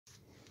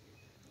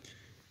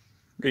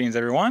Greetings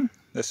everyone,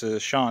 this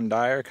is Sean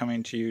Dyer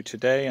coming to you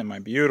today in my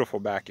beautiful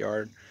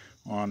backyard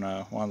on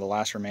one of the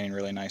last remaining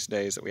really nice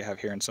days that we have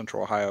here in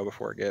central Ohio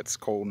before it gets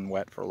cold and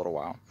wet for a little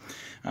while.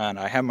 And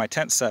I have my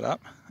tent set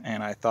up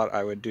and I thought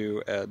I would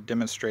do a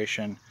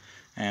demonstration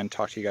and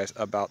talk to you guys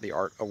about the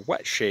art of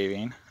wet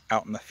shaving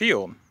out in the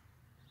field.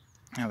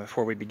 Now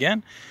before we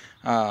begin,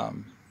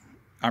 I'm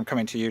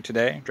coming to you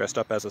today dressed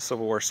up as a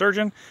Civil War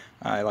surgeon.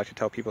 I like to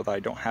tell people that I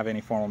don't have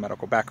any formal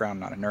medical background,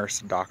 not a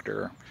nurse,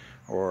 doctor,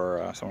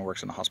 or someone who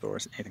works in the hospital or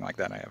anything like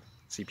that. I have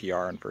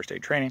CPR and first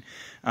aid training,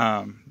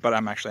 but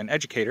I'm actually an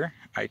educator.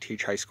 I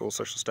teach high school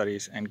social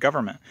studies and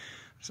government.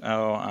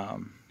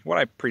 So what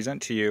I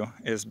present to you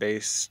is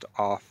based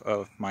off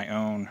of my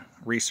own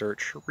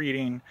research,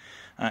 reading,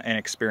 and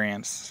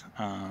experience,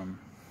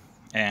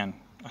 and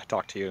I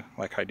talk to you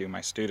like I do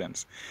my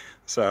students.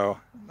 So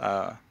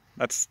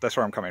that's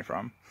where I'm coming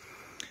from.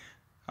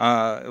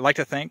 I'd like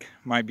to thank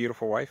my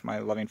beautiful wife, my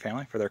loving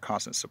family, for their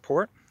constant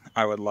support.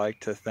 I would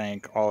like to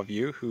thank all of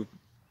you who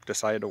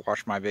decided to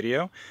watch my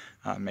video.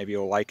 Maybe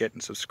you'll like it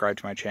and subscribe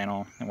to my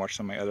channel and watch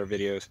some of my other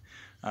videos.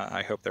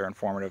 I hope they're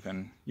informative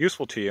and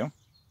useful to you.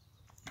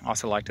 I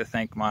also like to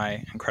thank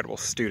my incredible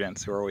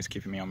students who are always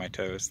keeping me on my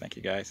toes. Thank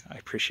you guys, I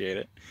appreciate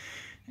it.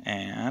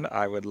 And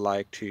I would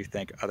like to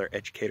thank other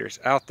educators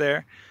out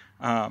there.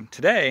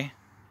 Today,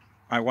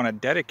 I want to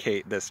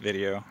dedicate this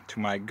video to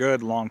my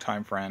good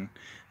longtime friend,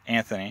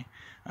 Anthony.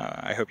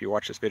 I hope you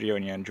watch this video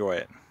and you enjoy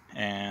it.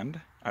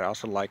 And I'd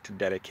also like to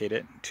dedicate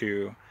it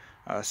to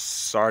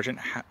Sergeant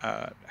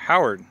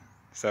Howard.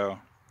 So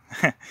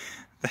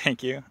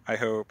thank you. I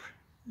hope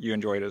you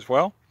enjoyed it as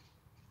well.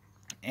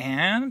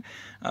 And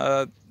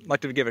I'd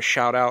like to give a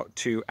shout out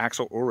to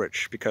Axel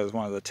Ulrich, because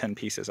one of the tin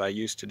pieces I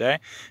used today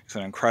is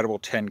an incredible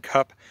tin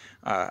cup.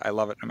 I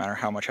love it no matter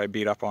how much I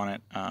beat up on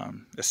it.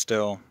 It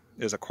still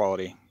is a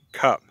quality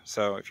cup.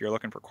 So if you're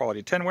looking for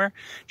quality tinware,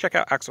 check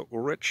out Axel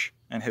Ulrich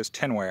and his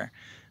tinware.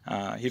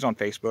 He's on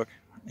Facebook.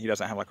 He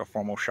doesn't have like a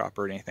formal shop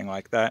or anything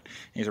like that.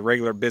 He's a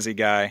regular busy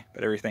guy,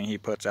 but everything he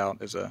puts out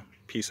is a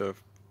piece of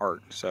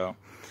art. So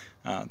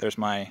there's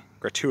my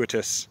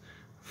gratuitous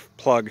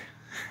plug,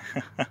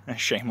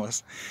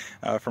 shameless,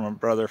 from a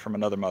brother from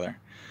another mother.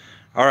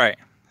 All right,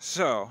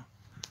 so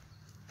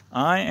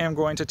I am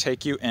going to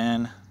take you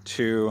in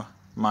to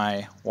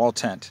my wall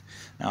tent.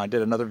 Now I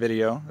did another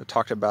video that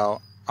talked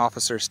about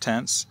officers'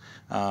 tents.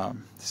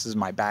 This is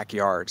my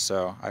backyard,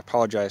 so I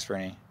apologize for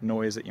any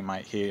noise that you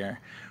might hear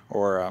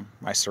or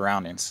my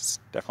surroundings. It's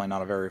definitely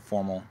not a very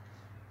formal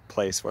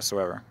place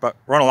whatsoever, but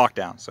we're on a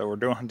lockdown, so we're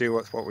doing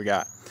with what we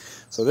got.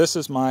 So this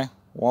is my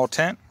wall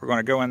tent. We're going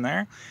to go in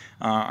there.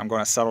 I'm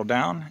going to settle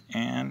down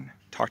and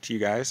talk to you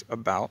guys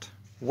about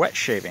wet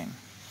shaving.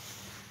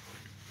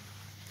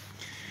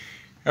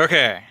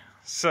 Okay,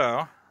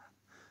 so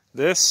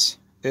this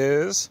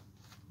is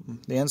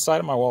the inside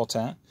of my wall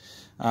tent.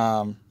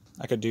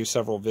 I could do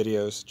several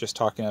videos just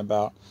talking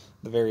about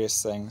the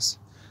various things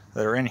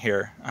that are in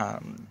here.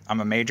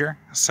 I'm a major,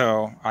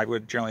 so I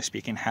would, generally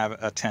speaking, have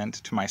a tent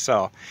to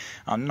myself.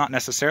 Not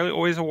necessarily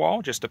always a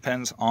wall, just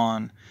depends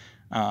on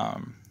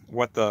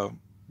what the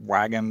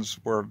wagons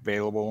were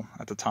available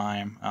at the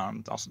time.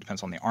 It also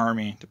depends on the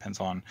Army, depends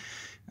on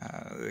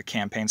the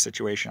campaign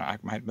situation. I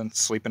might have been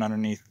sleeping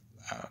underneath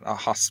a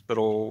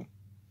hospital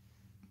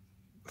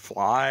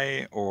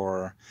fly,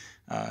 or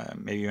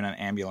maybe even an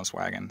ambulance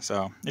wagon.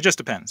 So it just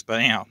depends. But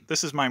anyhow,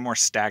 this is my more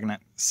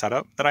stagnant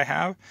setup that I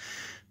have.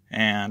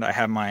 And I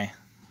have my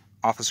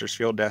officer's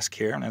field desk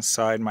here. And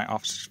inside my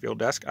officer's field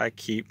desk, I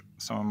keep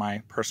some of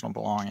my personal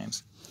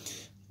belongings.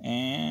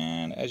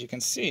 And as you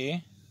can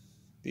see,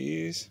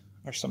 these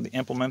are some of the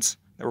implements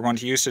that we're going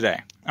to use today.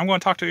 I'm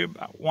going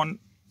to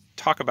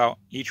talk about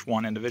each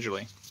one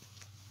individually.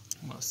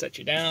 I'm going to set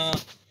you down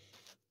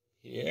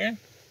here.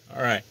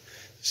 All right.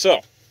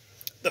 So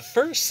the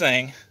first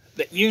thing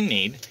that you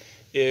need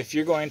if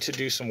you're going to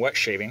do some wet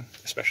shaving,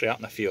 especially out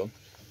in the field,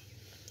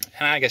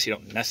 and I guess you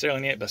don't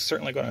necessarily need it, but it's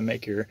certainly going to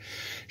make your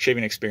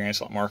shaving experience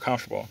a lot more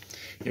comfortable.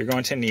 You're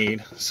going to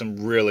need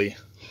some really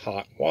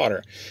hot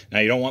water. Now,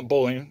 you don't want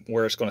boiling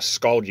where it's going to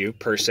scald you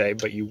per se,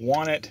 but you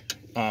want it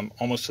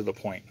almost to the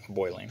point of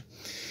boiling.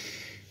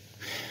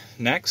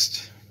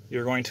 Next,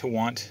 you're going to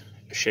want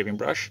a shaving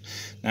brush.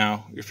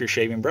 Now, if your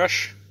shaving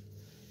brush,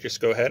 just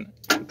go ahead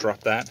and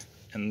drop that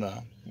in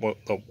the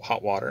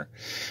hot water.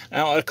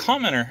 Now, a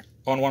commenter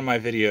on one of my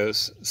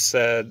videos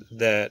said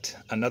that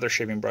another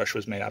shaving brush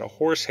was made out of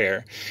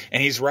horsehair,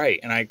 and he's right,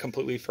 and I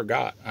completely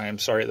forgot. I am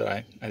sorry that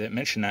I didn't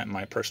mention that in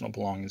my personal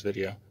belongings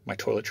video, my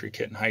toiletry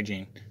kit and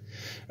hygiene.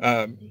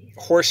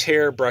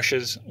 Horsehair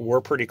brushes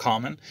were pretty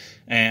common,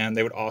 and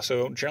they would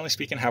also, generally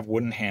speaking, have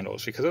wooden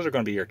handles, because those are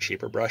going to be your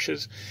cheaper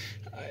brushes.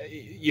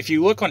 If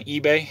you look on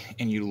eBay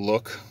and you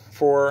look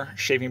for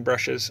shaving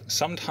brushes,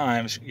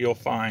 sometimes you'll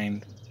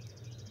find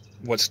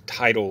what's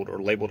titled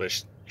or labeled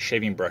as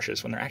shaving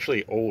brushes when they're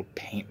actually old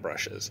paint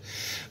brushes.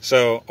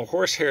 So a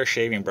horsehair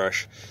shaving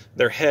brush,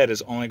 their head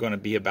is only going to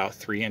be about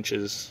 3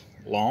 inches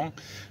long.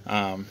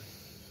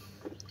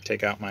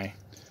 Take out my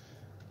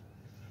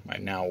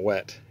now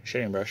wet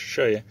shaving brush to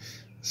show you.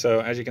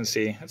 So as you can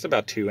see, it's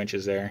about 2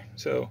 inches there.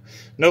 So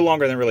no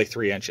longer than really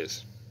 3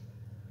 inches.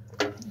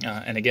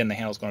 And again, the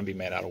handle is going to be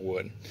made out of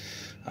wood.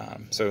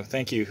 So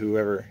thank you,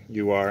 whoever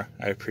you are.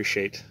 I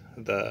appreciate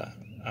the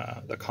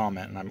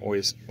comment, and I'm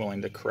always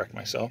willing to correct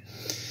myself.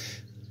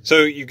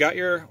 So you got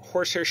your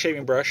horsehair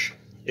shaving brush.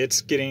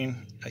 It's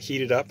getting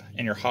heated up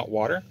in your hot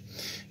water.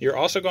 You're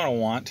also going to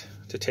want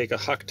to take a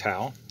huck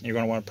towel. You're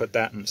going to want to put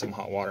that in some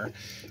hot water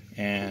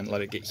and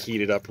let it get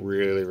heated up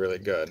really, really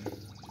good.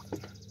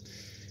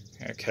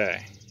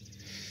 Okay.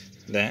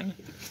 Then,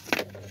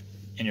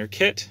 in your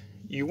kit,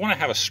 you want to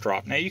have a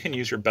strop. Now, you can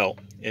use your belt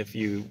if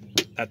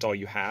that's all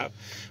you have,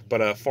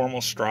 but a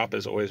formal strop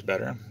is always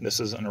better.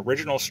 This is an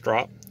original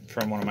strop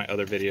from one of my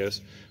other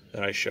videos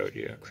that I showed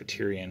you, a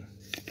Criterion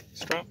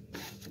strop.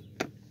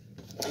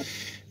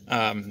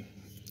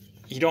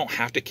 You don't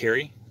have to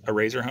carry a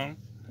razor hone.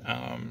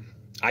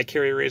 I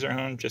carry a razor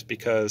hone just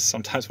because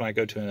sometimes when I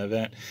go to an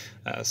event,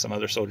 some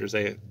other soldiers,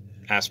 they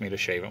ask me to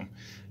shave them,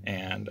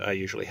 and I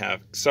usually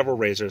have several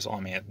razors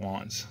on me at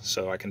once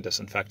so I can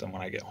disinfect them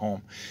when I get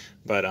home.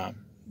 But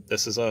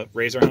this is a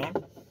razor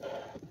hone.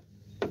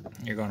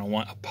 You're going to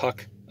want a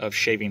puck of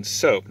shaving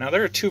soap. Now,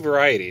 there are 2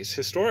 varieties.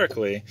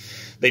 Historically,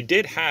 they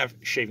did have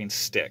shaving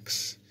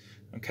sticks,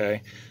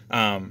 okay?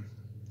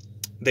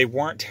 They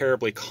weren't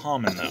terribly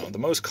common, though. The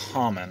most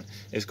common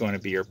is going to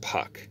be your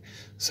puck.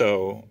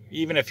 So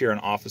even if you're an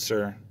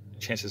officer,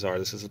 chances are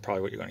this is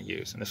probably what you're going to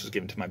use. And this was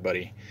given to my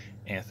buddy,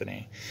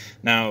 Anthony.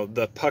 Now,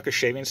 the puck of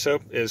shaving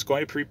soap is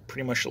going to be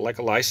pretty much like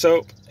a lye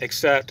soap,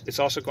 except it's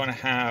also going to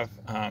have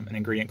an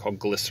ingredient called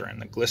glycerin.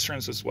 The glycerin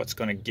is what's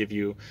going to give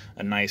you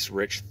a nice,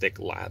 rich, thick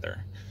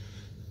lather.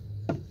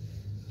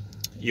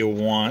 You'll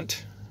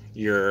want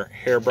your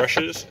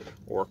hairbrushes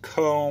or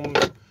comb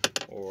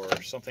or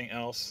something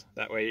else.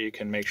 That way you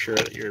can make sure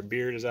that your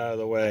beard is out of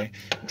the way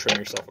and trim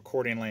yourself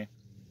accordingly.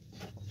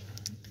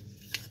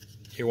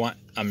 You want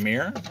a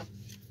mirror.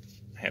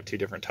 I have 2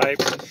 different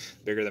types.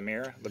 The bigger the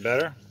mirror, the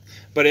better.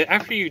 But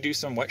after you do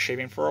some wet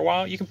shaving for a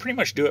while, you can pretty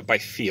much do it by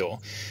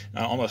feel,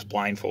 almost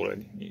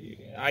blindfolded.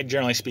 I,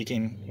 generally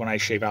speaking, when I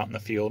shave out in the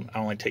field, I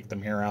only take the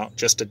mirror out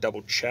just to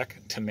double check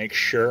to make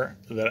sure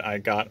that I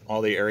got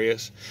all the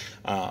areas.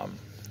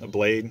 The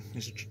blade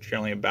is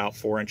generally about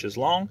 4 inches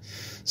long,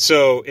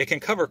 so it can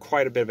cover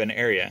quite a bit of an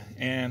area,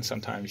 and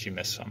sometimes you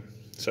miss some.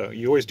 So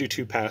you always do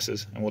 2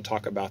 passes, and we'll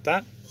talk about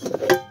that.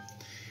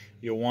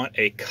 You'll want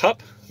a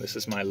cup. This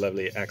is my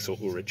lovely Axel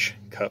Ulrich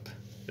cup.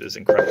 It is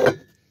incredible.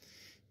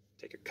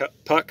 Take your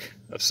puck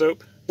of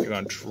soap. You're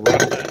going to drop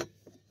that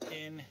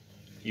in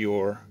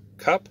your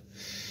cup.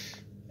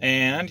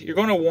 And you're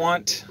going to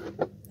want,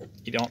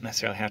 you don't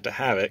necessarily have to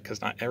have it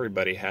because not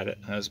everybody had it,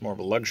 and it's more of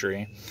a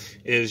luxury,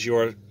 is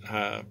your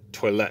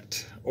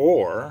toilette,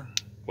 or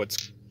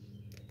what's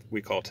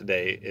we call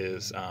today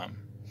is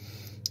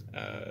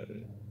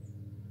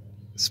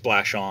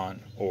splash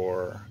on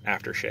or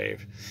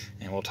aftershave,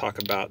 and we'll talk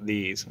about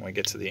these when we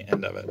get to the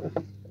end of it.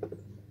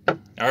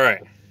 All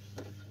right,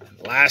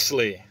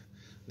 lastly,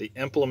 the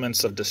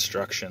implements of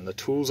destruction, the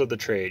tools of the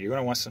trade. You're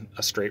going to want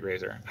a straight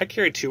razor. I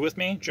carry 2 with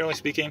me, generally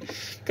speaking,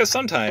 because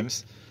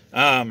sometimes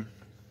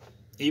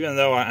even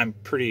though I'm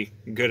pretty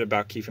good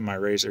about keeping my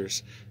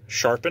razors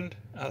sharpened,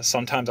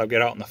 sometimes I'll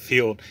get out in the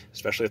field,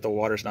 especially if the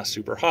water's not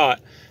super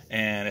hot,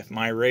 and if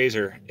my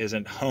razor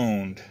isn't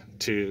honed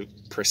to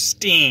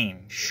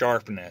pristine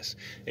sharpness,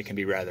 it can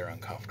be rather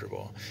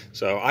uncomfortable.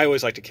 So I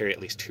always like to carry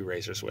at least 2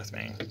 razors with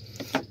me.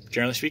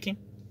 Generally speaking,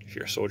 if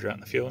you're a soldier out in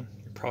the field,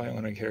 you're probably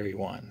only going to carry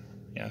 1.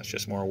 You know, it's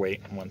just more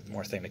weight and one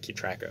more thing to keep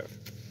track of.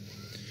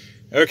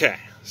 Okay,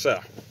 so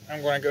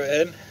I'm going to go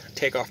ahead and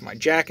take off my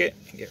jacket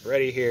and get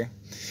ready here.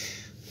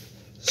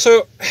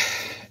 So,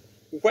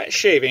 wet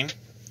shaving,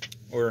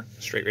 or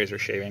straight razor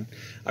shaving,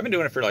 I've been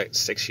doing it for like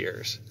 6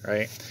 years,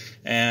 right?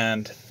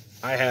 And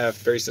I have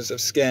very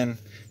sensitive skin,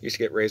 used to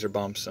get razor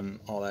bumps and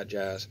all that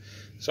jazz.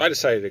 So I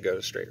decided to go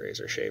to straight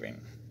razor shaving.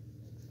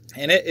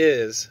 And it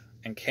is,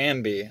 and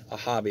can be, a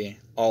hobby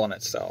all in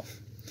itself.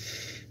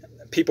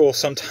 People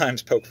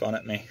sometimes poke fun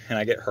at me, and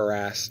I get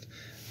harassed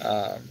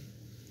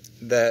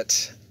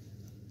that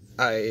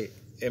I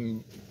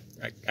kind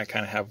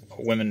of have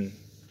women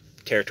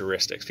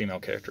characteristics, female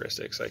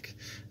characteristics, like,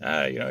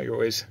 you know, you're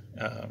always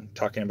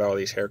talking about all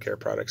these hair care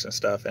products and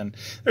stuff, and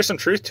there's some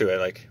truth to it.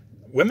 Like,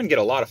 women get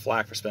a lot of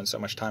flack for spending so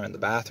much time in the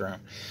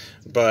bathroom,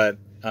 but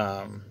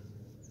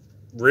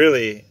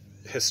really,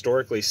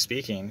 historically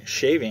speaking,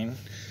 shaving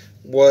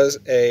was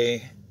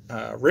a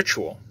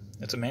ritual.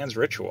 It's a man's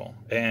ritual,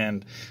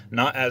 and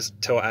not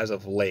till as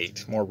of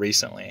late, more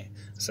recently,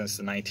 since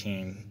the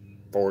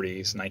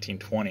 1940s,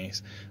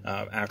 1920s,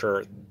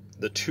 after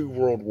the 2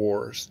 world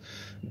wars,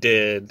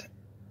 did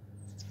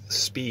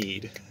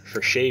speed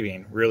for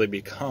shaving really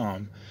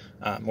become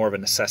more of a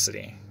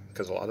necessity,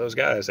 because a lot of those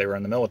guys, they were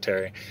in the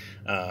military,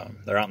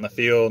 they're out in the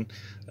field,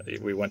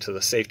 we went to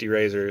the safety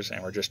razors,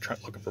 and we're just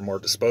looking for more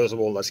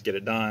disposable, let's get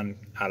it done,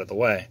 out of the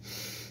way.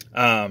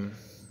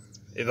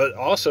 But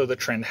also the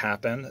trend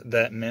happened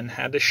that men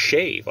had to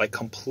shave, like,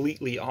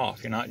 completely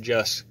off. You're not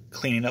just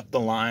cleaning up the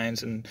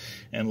lines and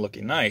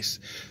looking nice.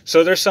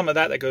 So there's some of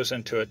that goes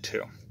into it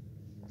too.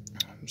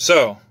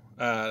 So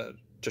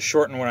to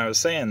shorten what I was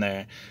saying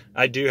there,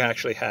 I do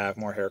actually have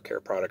more hair care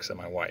products than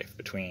my wife,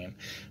 between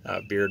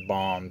beard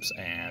balms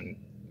and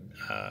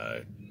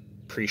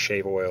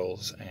pre-shave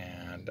oils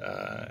and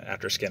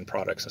after skin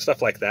products and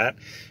stuff like that.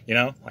 You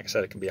know, like I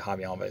said, it can be a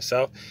hobby all by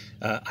itself.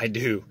 I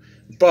do,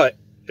 but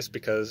it's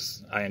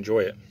because I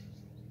enjoy it.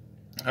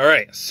 All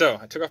right, so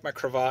I took off my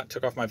cravat,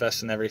 took off my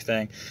vest and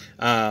everything.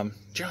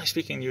 Generally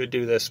speaking, you would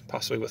do this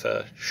possibly with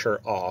a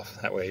shirt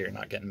off. That way you're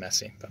not getting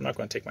messy. But I'm not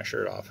going to take my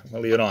shirt off. I'm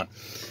going to leave it on.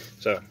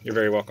 So you're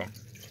very welcome.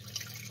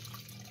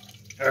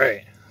 All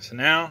right, so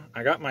now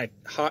I got my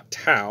hot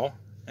towel.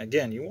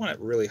 Again, you want it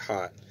really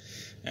hot.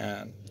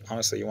 And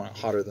honestly, you want it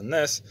hotter than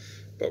this,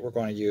 but we're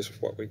going to use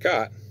what we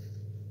got.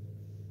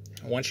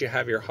 Once you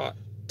have your hot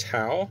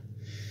towel,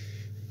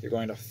 you're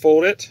going to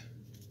fold it,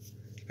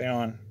 depending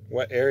on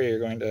what area you're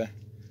going to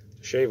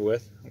shave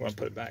with. I'm going to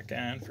put it back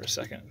in for a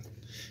second.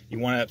 You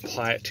want to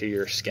apply it to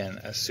your skin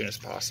as soon as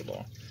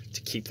possible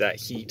to keep that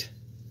heat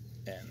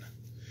in.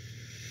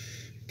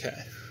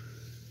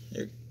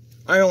 Okay.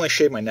 I only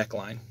shave my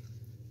neckline,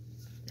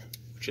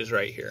 which is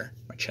right here,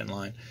 my chin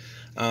line.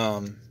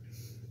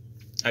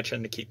 I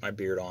tend to keep my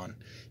beard on,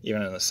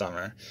 even in the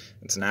summer.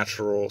 It's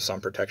natural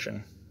sun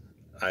protection.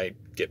 I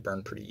get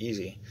burned pretty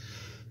easy.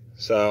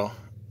 So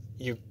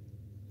you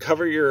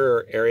cover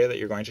your area that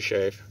you're going to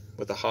shave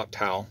with a hot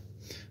towel.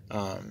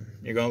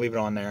 You're going to leave it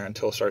on there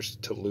until it starts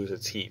to lose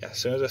its heat. As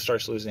soon as it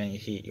starts losing any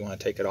heat, you want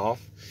to take it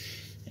off.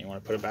 And you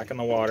want to put it back in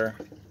the water.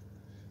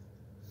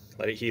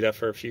 Let it heat up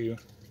for a few.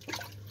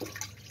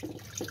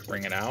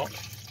 Bring it out.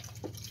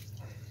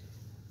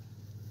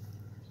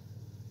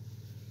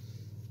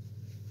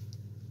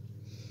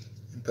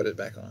 And put it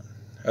back on.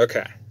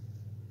 Okay.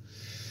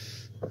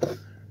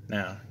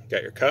 Now, you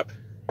got your cup.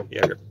 You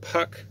have your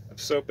puck of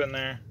soap in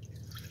there.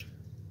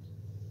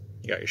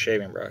 You got your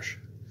shaving brush.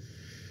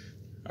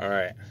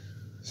 Alright,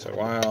 so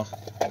while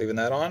leaving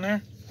that on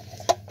there,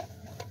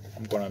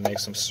 I'm going to make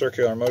some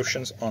circular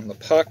motions on the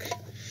puck,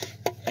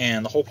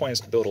 and the whole point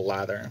is to build a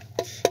lather.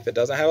 If it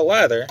doesn't have a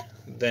lather,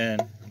 then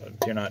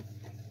you're not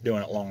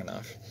doing it long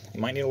enough. You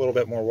might need a little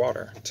bit more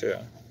water too.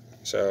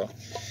 So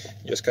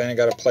you just kind of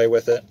got to play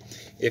with it.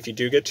 If you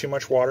do get too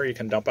much water, you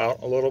can dump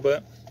out a little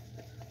bit,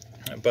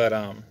 but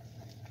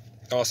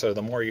also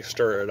the more you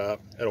stir it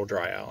up, it'll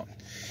dry out.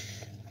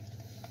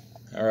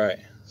 Alright,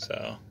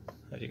 so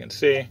as you can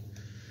see,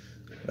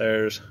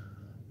 there's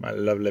my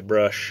lovely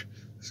brush.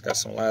 It's got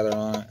some lather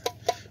on it.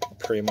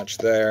 Pretty much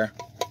there.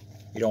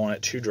 You don't want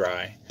it too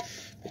dry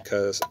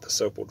because the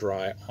soap will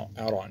dry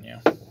out on you.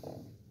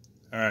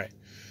 Alright.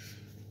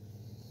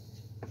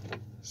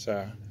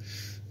 So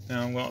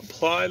now I'm going to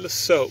apply the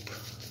soap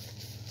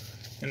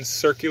in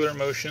circular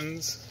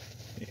motions,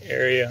 the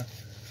area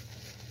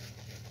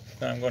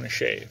that I'm going to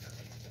shave.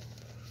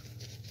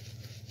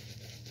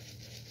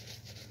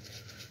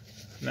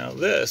 Now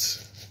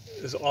this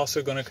is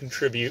also going to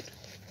contribute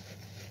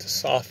to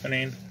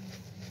softening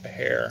the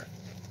hair.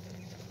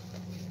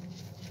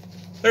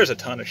 There's a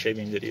ton of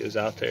shaving videos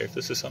out there if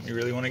this is something you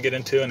really want to get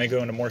into, and they go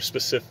into more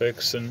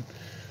specifics and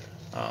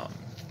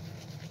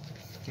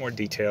more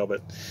detail,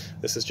 but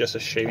this is just a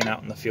shaving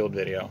out in the field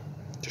video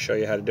to show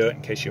you how to do it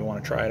in case you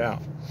want to try it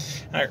out.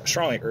 And I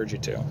strongly urge you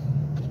to.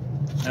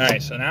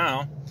 Alright, so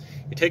now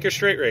you take your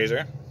straight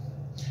razor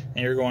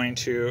and you're going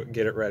to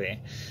get it ready.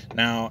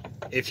 Now,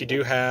 if you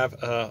do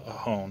have a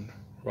hone,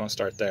 we're going to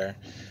start there.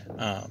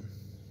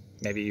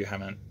 Maybe you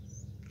haven't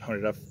honed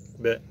it up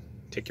a bit.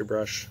 Take your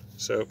brush,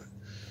 soap,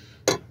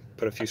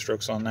 put a few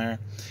strokes on there,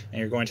 and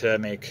you're going to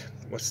make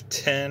what's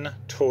 10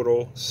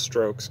 total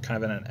strokes,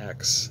 kind of in an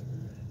X,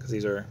 because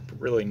these are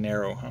really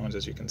narrow hones,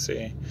 as you can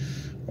see.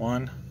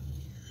 1,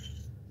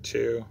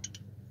 2,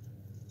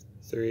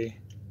 3,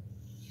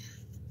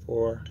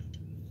 4,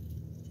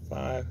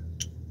 5,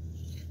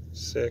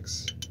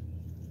 6,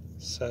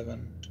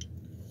 7,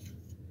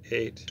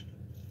 8,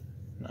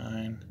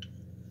 9,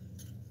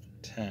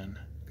 10.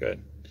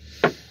 Good.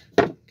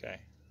 Okay.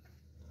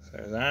 So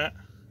there's that.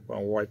 I'm going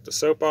to wipe the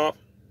soap off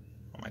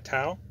on my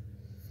towel.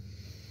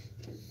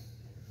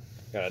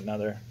 Got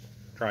another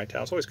dry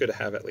towel. It's always good to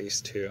have at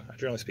least 2. I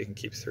generally speaking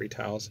keep 3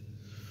 towels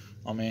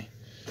on me.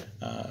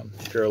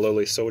 If you're a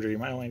lowly soldier, you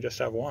might only just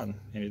have 1,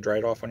 and you dry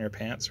it off on your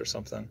pants or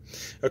something.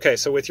 Okay,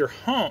 so with your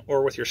hone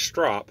or with your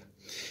strop,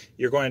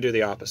 you're going to do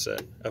the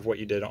opposite of what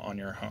you did on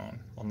your hone.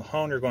 On the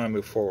hone, you're going to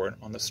move forward.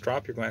 On the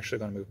strop, you're actually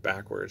going to move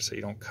backwards so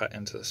you don't cut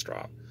into the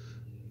strop.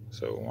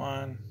 So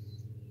 1,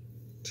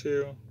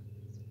 2,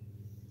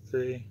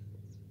 3,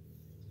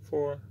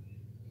 4,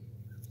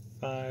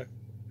 5,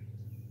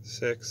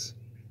 6,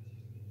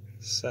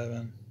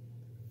 7,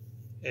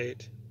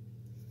 8,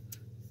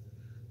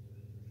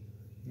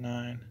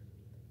 9,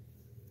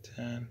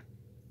 10,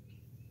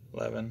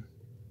 11,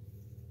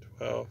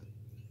 12,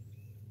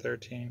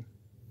 13,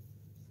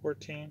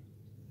 14,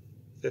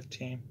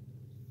 15,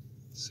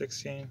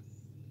 16,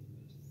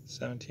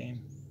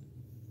 17,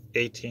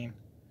 18,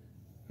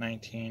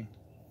 19,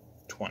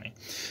 20.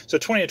 So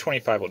 20 to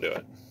 25 will do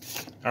it.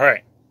 All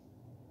right.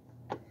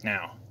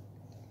 Now,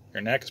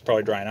 your neck is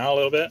probably drying out a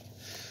little bit,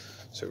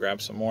 so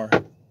grab some more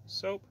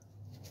soap.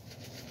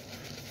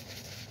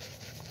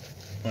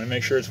 Want to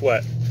make sure it's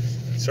wet.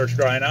 It starts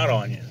drying out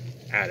on you,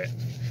 add it,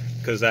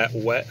 because that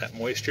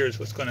moisture is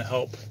what's going to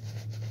help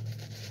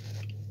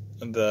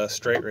the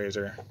straight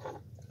razor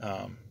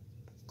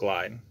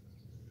glide.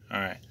 All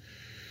right.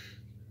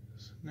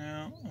 So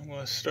now I'm going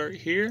to start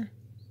here.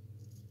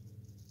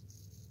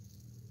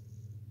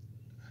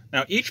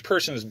 Now each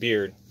person's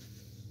beard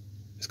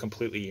is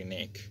completely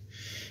unique.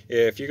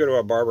 If you go to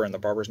a barber and the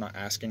barber's not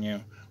asking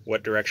you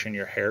what direction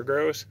your hair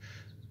grows,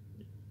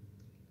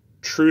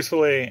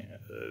 truthfully,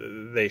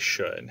 they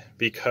should,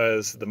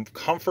 because the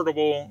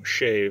comfortable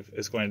shave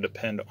is going to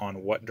depend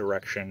on what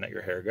direction that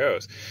your hair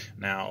goes.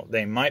 Now,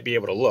 they might be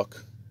able to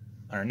look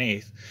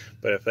underneath,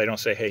 but if they don't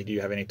say, hey, do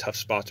you have any tough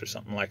spots or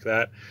something like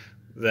that,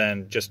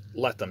 then just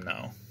let them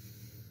know.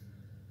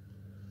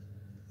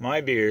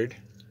 My beard,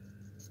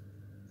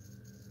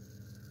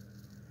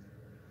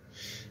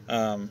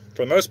 for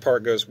the most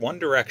part, goes one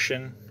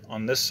direction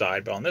on this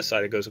side, but on this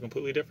side it goes a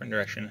completely different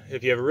direction.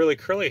 If you have really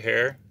curly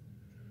hair,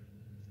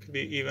 it could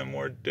be even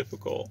more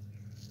difficult.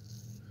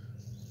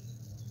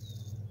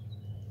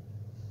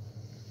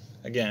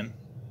 Again,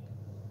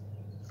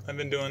 I've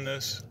been doing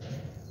this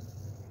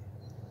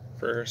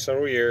for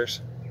several years,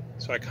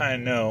 so I kind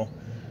of know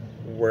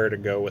where to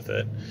go with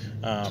it.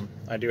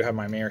 I do have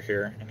my mirror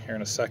here, and here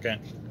in a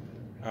second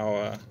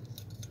I'll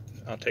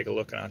take a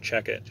look and I'll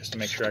check it just to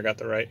make sure I got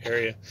the right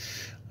area.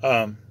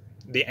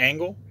 The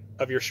angle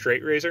of your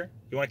straight razor,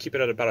 you want to keep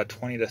it at about a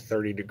 20 to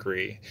 30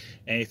 degree.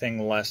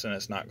 Anything less than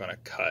it's not going to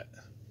cut.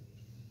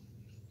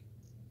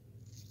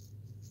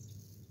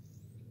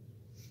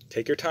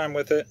 Take your time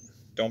with it.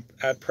 Don't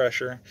add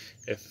pressure.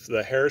 If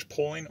the hair is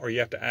pulling or you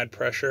have to add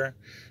pressure,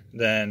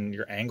 then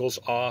your angle's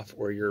off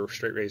or your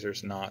straight razor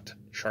is not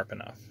sharp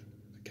enough.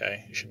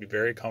 Okay, it should be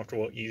very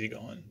comfortable, easy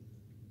going.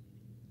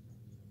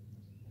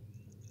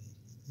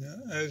 Now,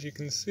 as you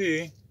can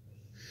see,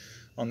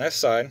 on this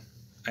side,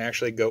 I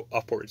actually go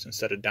upwards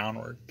instead of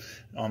downward.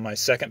 On my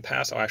second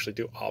pass, I'll actually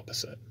do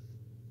opposite.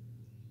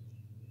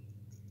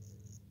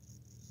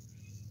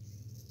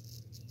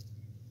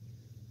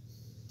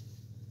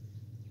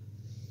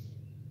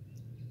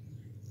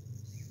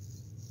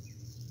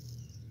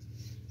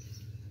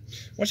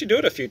 Once you do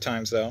it a few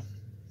times, though,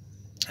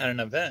 at an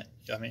event,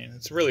 I mean,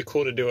 it's really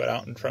cool to do it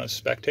out in front of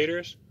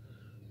spectators.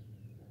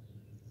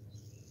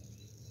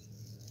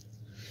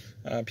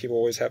 People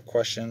always have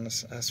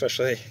questions,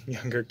 especially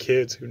younger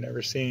kids who've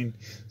never seen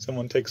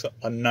someone take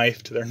a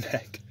knife to their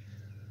neck.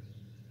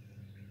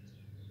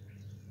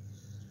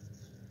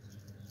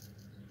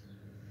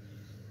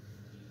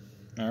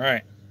 All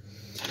right,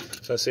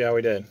 so let's see how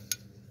we did.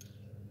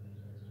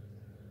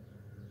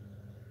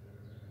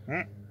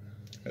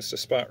 It's a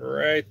spot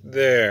right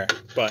there,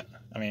 but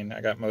I mean,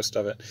 I got most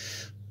of it,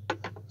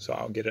 so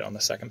I'll get it on the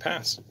second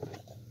pass.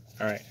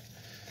 All right,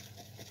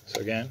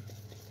 so again,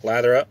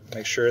 lather up,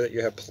 make sure that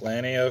you have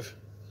plenty of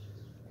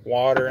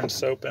water and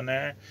soap in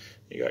there.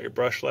 You got your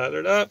brush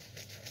lathered up.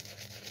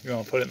 You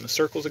want to put it in the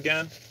circles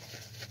again.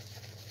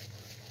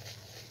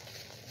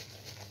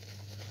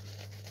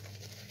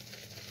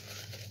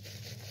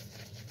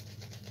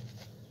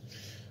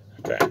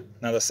 Okay,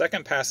 now the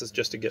second pass is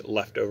just to get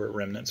leftover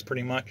remnants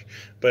pretty much,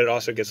 but it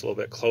also gets a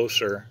little bit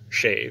closer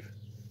shave.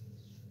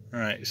 All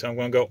right, so I'm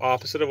going to go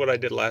opposite of what I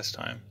did last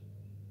time.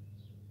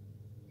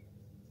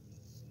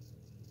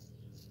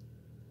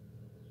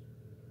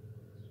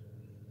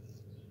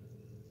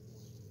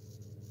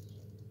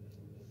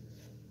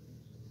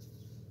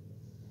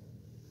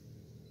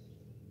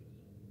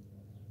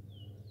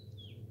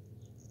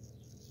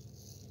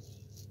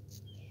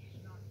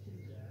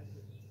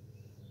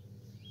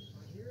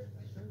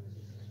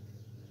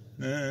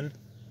 Then,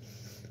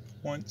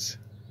 once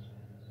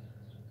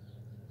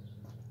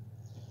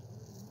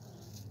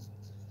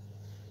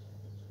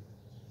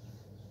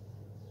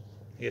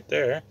you get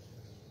there,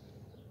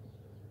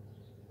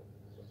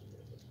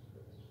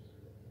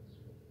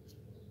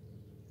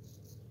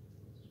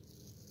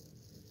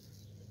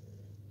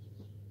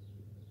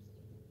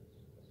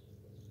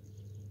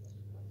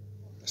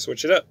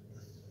 switch it up.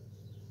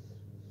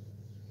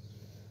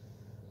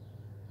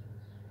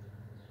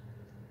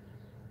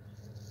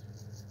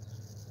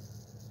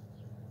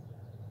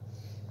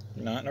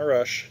 Not in a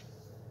rush.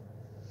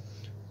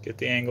 Get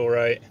the angle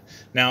right.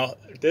 Now,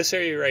 this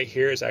area right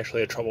here is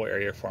actually a trouble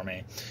area for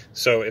me.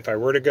 So if I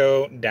were to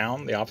go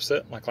down the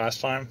opposite, like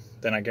last time,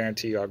 then I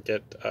guarantee you I'll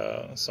get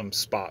some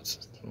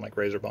spots, like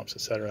razor bumps,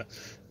 etc.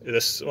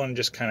 This one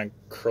just kind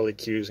of curly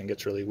cues and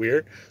gets really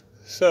weird.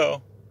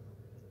 So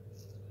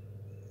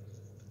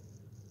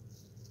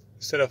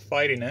instead of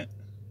fighting it,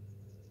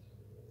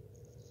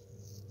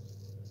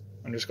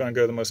 I'm just going to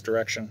go the most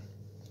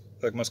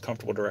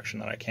comfortable direction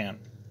that I can,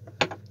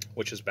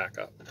 which is back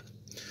up.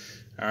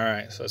 All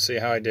right, so let's see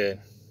how I did.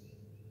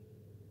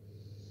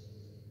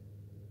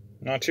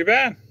 Not too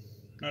bad.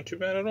 Not too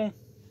bad at all.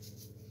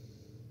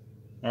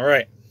 All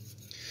right,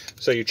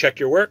 so you check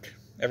your work.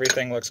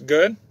 Everything looks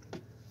good.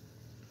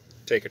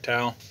 Take your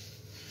towel,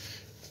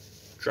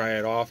 dry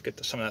it off,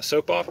 get some of that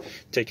soap off.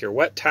 Take your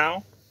wet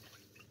towel.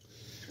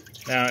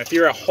 Now, if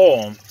you're at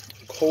home,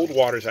 cold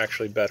water is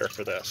actually better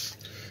for this,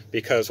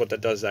 because what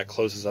that does is that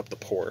closes up the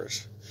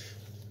pores.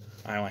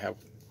 I only have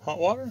hot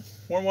water,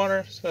 warm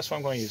water, so that's what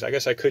I'm going to use. I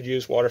guess I could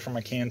use water from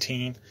my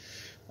canteen,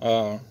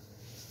 but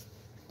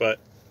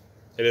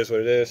it is what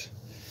it is.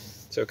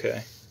 It's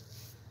okay.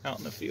 Out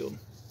in the field.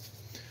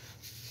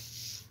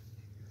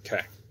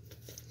 Okay.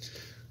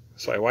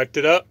 So I wiped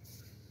it up.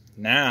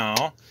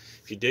 Now,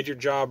 if you did your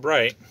job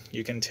right,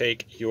 you can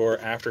take your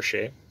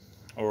aftershave,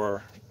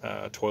 or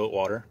toilet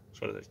water,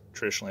 that's what they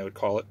traditionally would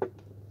call it,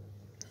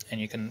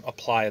 and you can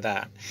apply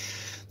that.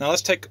 Now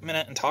let's take a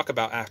minute and talk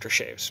about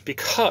aftershaves,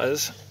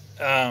 because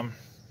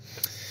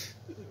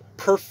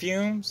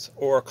perfumes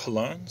or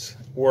colognes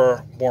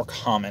were more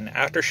common.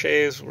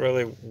 Aftershaves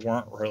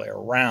weren't really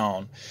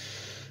around.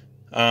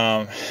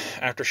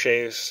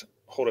 Aftershaves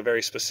hold a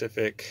very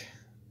specific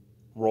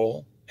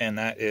role, and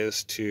that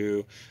is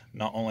to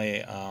not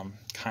only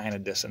kind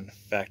of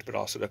disinfect, but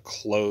also to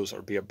close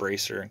or be a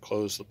bracer and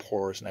close the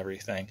pores and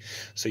everything,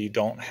 so you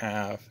don't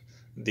have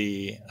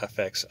the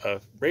effects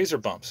of razor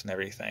bumps and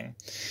everything.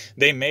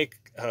 They make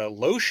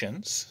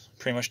lotions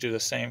pretty much do the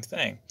same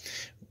thing.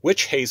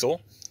 Witch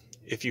hazel,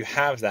 if you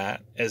have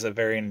that, is a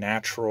very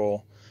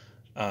natural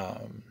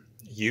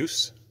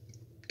use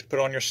to put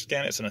on your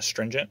skin. It's an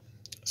astringent,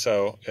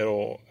 so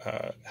it'll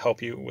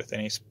help you with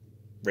any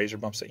razor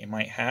bumps that you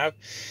might have.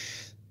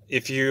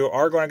 If you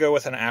are going to go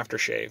with an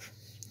aftershave,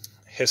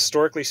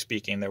 historically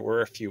speaking, there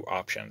were a few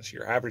options.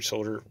 Your average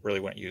soldier really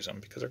wouldn't use them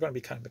because they're going to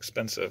be kind of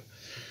expensive.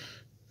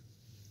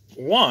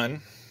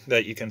 One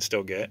that you can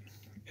still get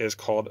is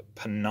called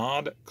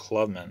Pinaud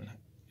Clubman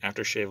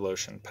aftershave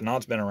lotion.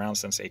 Pinaud's been around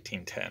since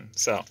 1810,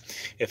 so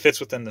it fits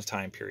within the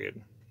time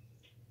period.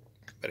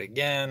 But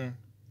again,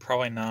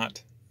 probably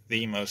not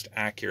the most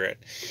accurate.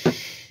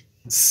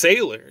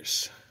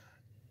 Sailors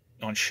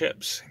on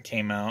ships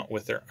came out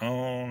with their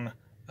own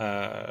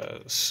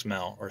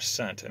smell or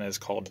scent, and it's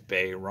called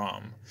Bay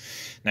Rum.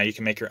 Now you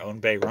can make your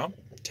own Bay Rum.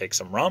 Take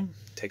some rum,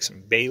 take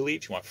some bay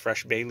leaves. You want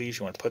fresh bay leaves,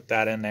 you want to put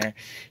that in there,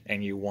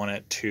 and you want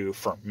it to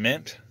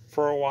ferment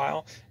for a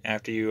while.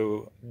 After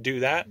you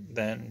do that,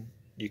 then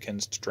you can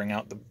string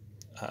out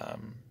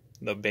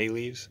the bay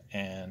leaves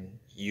and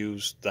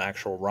use the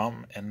actual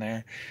rum in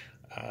there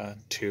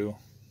to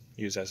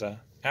use as a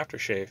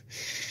aftershave.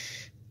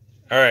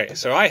 All right,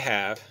 so I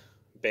have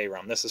Bay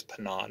Rum. This is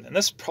Pinaud, and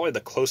this is probably the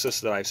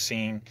closest that I've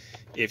seen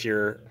if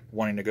you're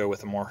wanting to go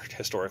with a more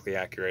historically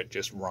accurate,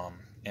 just rum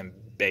and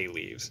bay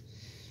leaves.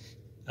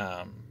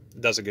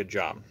 It does a good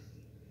job,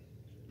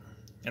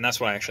 and that's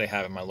what I actually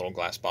have in my little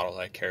glass bottle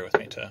that I carry with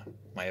me to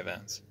my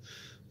events.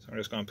 So I'm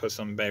just going to put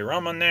some Bay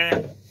Rum on there,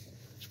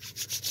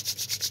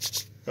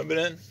 rub it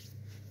in,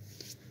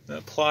 and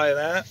apply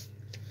that.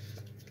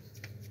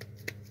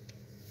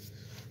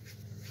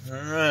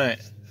 All right.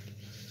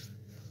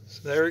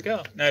 There we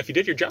go. Now, if you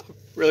did your job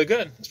really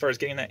good as far as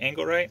getting that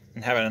angle right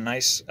and having a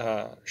nice,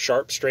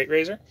 sharp, straight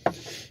razor,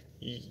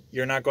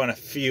 you're not going to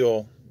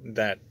feel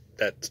that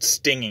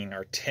stinging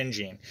or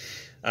tinging.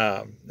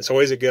 It's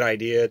always a good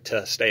idea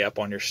to stay up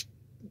on your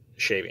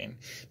shaving,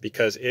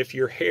 because if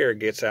your hair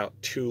gets out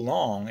too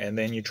long and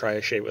then you try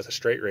to shave with a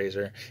straight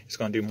razor, it's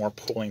going to do more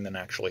pulling than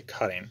actually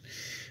cutting.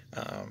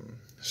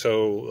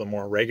 So the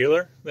more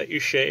regular that you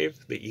shave,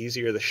 the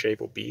easier the shave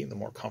will be, the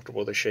more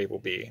comfortable the shave will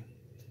be.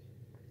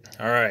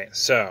 All right,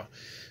 so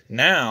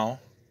now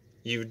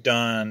you've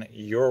done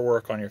your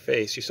work on your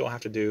face. You still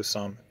have to do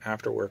some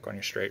after work on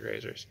your straight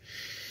razors.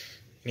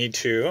 You need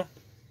to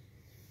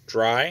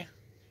dry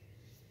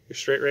your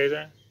straight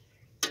razor,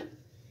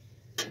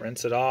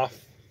 rinse it off,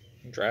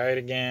 dry it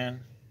again.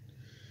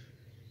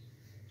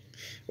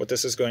 What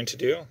this is going to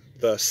do,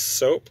 the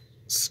soap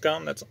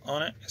scum that's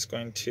on it is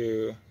going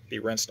to be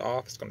rinsed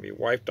off. It's going to be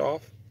wiped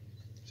off,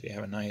 so you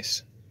have a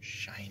nice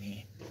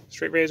shiny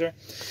straight razor.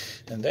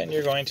 And then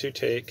you're going to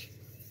take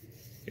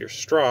your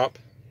strop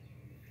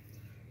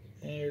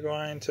and you're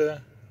going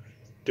to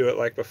do it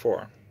like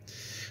before.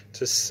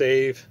 To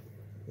save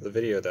the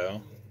video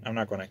though, I'm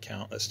not going to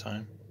count this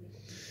time.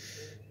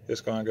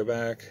 Just going to go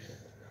back,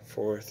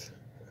 forth,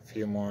 a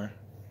few more,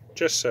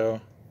 just so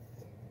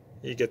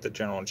you get the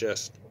general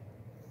gist.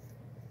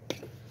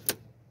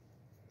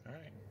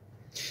 Alright.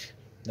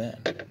 Then,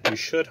 you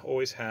should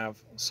always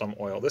have some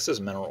oil. This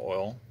is mineral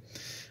oil.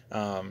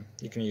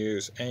 You can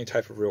use any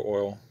type of real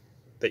oil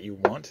that you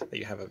want, that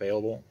you have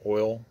available.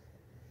 Oil,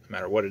 no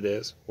matter what it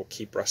is, will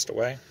keep rust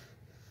away.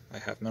 I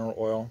have mineral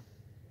oil.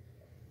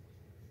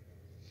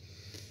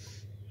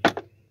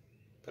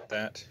 Put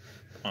that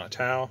on a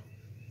towel.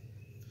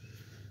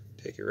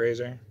 Take your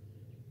razor.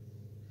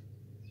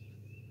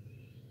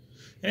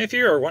 And if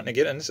you are wanting to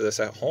get into this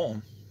at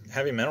home,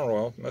 having mineral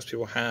oil, most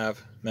people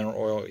have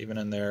mineral oil even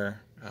in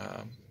their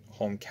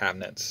home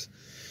cabinets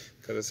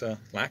because it's a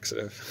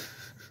laxative.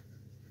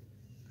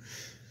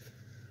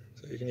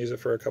 So you can use it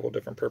for a couple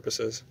different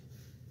purposes.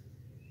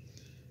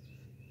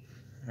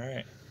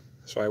 Alright,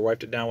 so I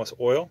wiped it down with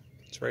oil.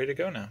 It's ready to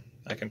go now.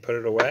 I can put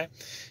it away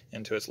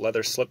into its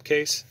leather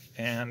slipcase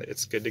and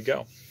it's good to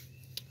go.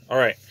 All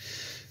right.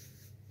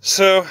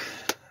 So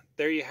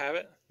there you have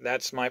it.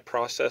 That's my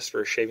process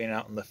for shaving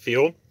out in the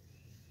field.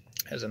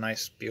 It was a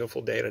nice,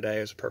 beautiful day today.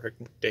 It was a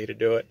perfect day to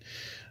do it.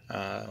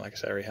 Like I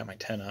said, I already had my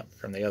tent up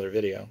from the other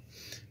video.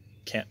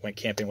 Went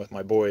camping with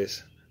my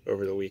boys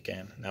over the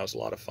weekend. And that was a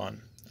lot of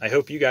fun. I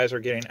hope you guys are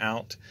getting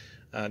out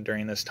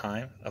during this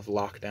time of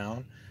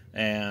lockdown.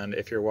 And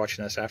if you're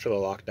watching this after the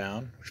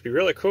lockdown, which would be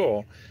really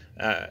cool,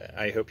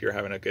 I hope you're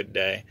having a good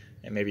day.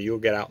 And maybe you'll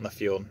get out in the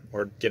field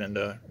or get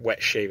into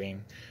wet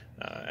shaving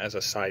as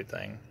a side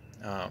thing.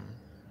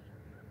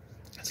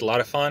 It's a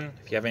lot of fun.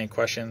 If you have any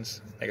questions,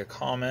 make a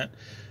comment.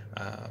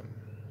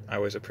 I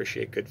always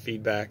appreciate good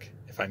feedback.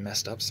 If I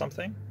messed up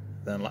something,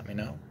 then let me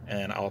know,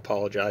 and I'll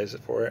apologize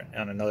for it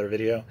on another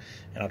video,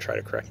 and I'll try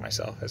to correct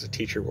myself. As a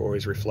teacher, we're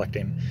always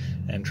reflecting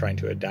and trying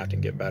to adapt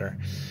and get better.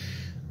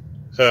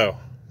 So,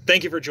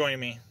 thank you for joining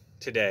me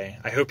today.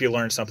 I hope you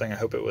learned something. I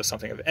hope it was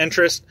something of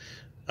interest.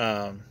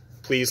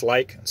 Please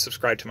like and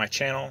subscribe to my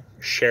channel.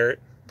 Share it.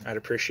 I'd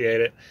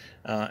appreciate it.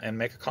 And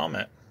make a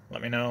comment.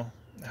 Let me know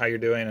how you're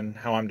doing and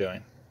how I'm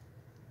doing.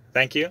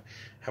 Thank you.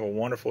 Have a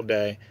wonderful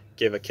day.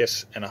 Give a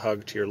kiss and a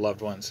hug to your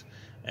loved ones.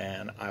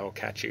 And I will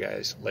catch you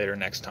guys later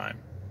next time.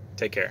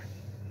 Take care.